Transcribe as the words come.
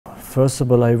First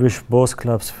of all, I wish both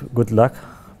clubs good luck,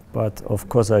 but of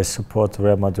course I support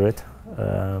Real Madrid,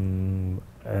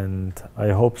 and I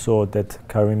hope so that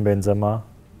Karim Benzema,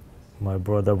 my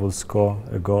brother, will score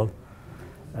a goal,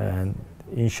 and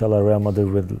inshallah Real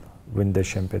Madrid will win the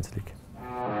Champions League.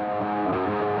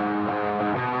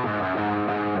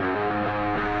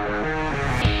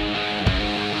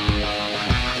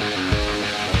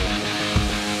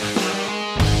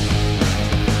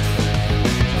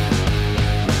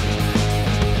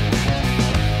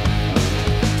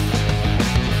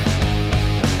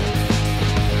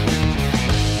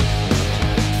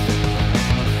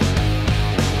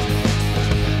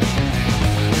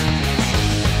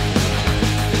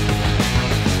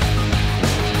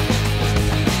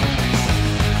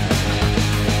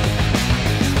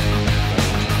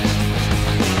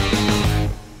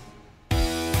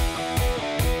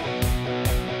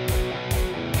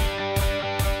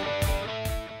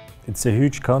 It's a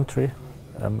huge country.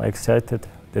 I'm excited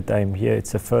that I'm here.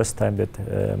 It's the first time that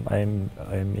I'm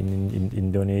in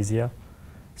Indonesia,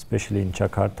 especially in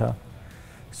Jakarta.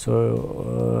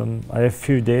 So I have a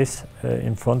few days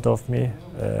in front of me.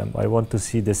 I want to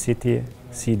see the city,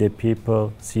 see the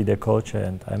people, see the culture,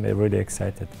 and I'm really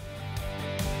excited.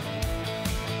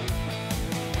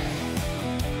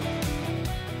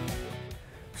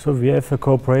 So we have a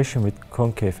cooperation with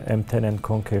Concave, M10 and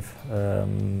Concave.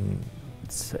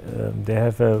 They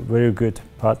have a very good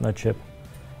partnership,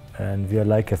 and we are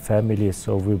like a family,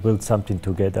 so we build something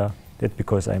together. That's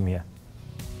because I'm here.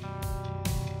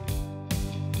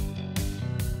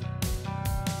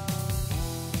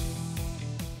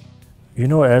 You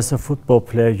know, as a football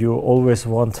player, you always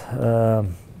want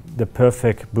the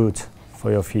perfect boot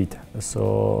for your feet.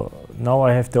 So now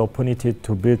I have the opportunity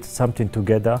to build something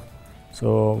together.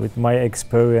 So with my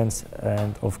experience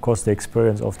and of course the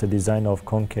experience of the designer of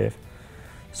Concave,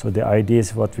 so the idea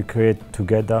is what we create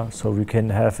together, so we can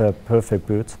have a perfect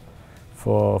boot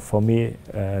for me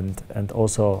and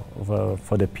also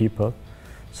for the people.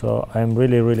 So I'm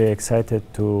really excited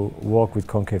to work with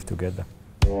Concave together.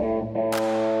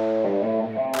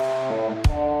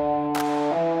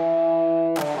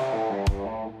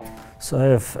 So I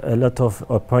have a lot of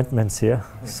appointments here,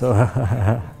 so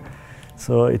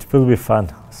so it will be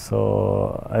fun.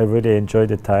 So I really enjoy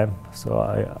the time. So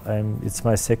it's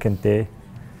my second day.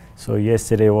 So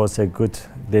yesterday was a good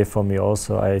day for me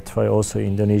also. I try also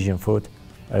Indonesian food.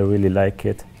 I really like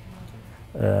it.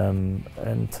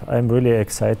 And I'm really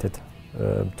excited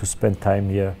to spend time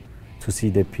here, to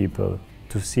see the people,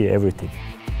 to see everything.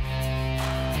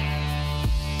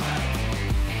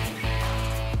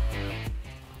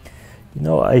 You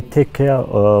know, I take care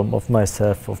of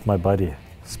myself, of my body,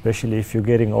 especially if you're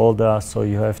getting older, so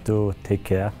you have to take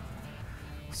care.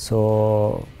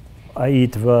 So I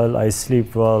eat well, I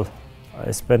sleep well,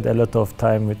 I spend a lot of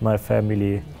time with my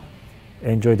family,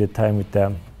 enjoy the time with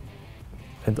them.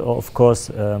 And of course,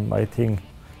 I think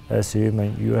as a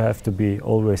human, you have to be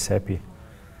always happy.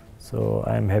 So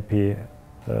I'm happy,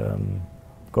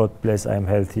 God bless, I'm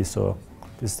healthy, so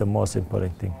this is the most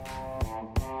important thing.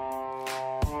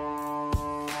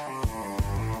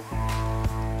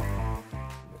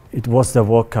 It was the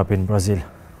World Cup in Brazil.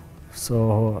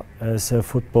 So as a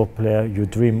football player, you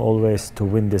dream always to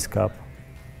win this cup.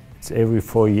 It's every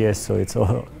 4 years, so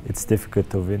it's difficult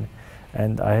to win.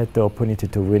 And I had the opportunity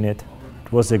to win it.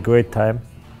 It was a great time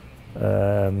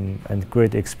and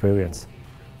great experience.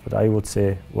 But I would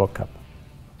say World Cup.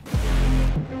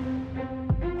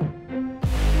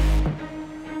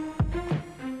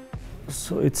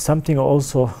 So it's something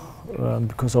also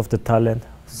because of the talent.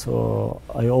 So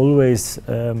I always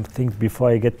think before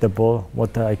I get the ball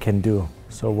what I can do.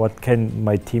 So what can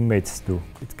my teammates do?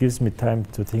 It gives me time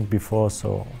to think before.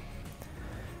 So,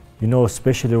 you know,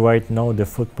 especially right now the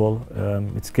football,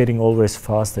 it's getting always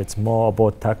faster. It's more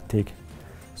about tactic.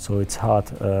 So it's hard.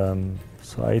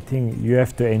 So I think you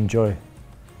have to enjoy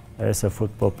as a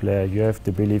football player. You have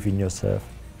to believe in yourself.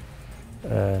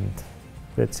 And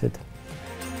that's it.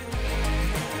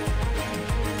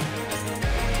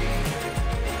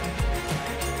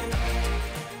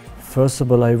 First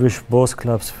of all, I wish both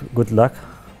clubs good luck,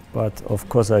 but of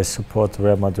course I support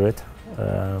Real Madrid,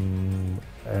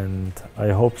 and I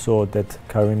hope so that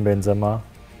Karim Benzema,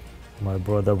 my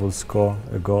brother, will score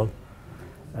a goal,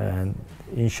 and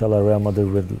inshallah Real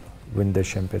Madrid will win the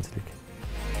Champions League.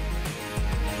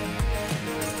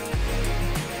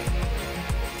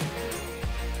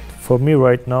 For me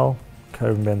right now,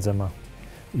 Karim Benzema.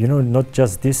 You know, not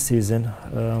just this season,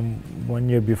 1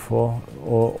 year before,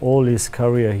 or all his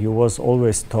career, he was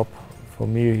always top. For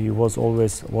me, he was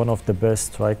always one of the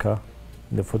best striker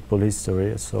in the football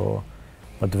history. So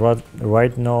But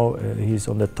right now he's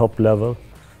on the top level,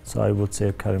 so I would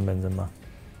say Karim Benzema.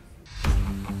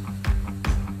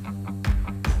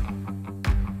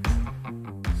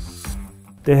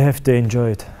 They have to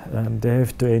enjoy it. They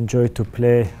have to enjoy to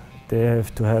play. They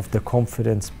have to have the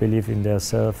confidence, believe in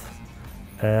themselves.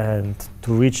 And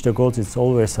to reach the goals, it's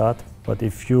always hard. But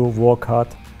if you work hard,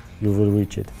 you will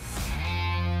reach it.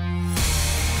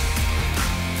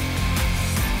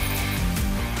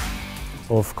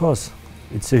 Of course,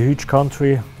 it's a huge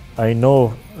country. I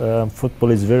know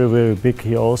football is very, very big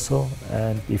here also.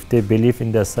 And if they believe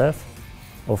in themselves,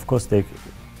 of course they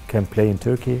can play in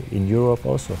Turkey, in Europe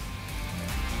also.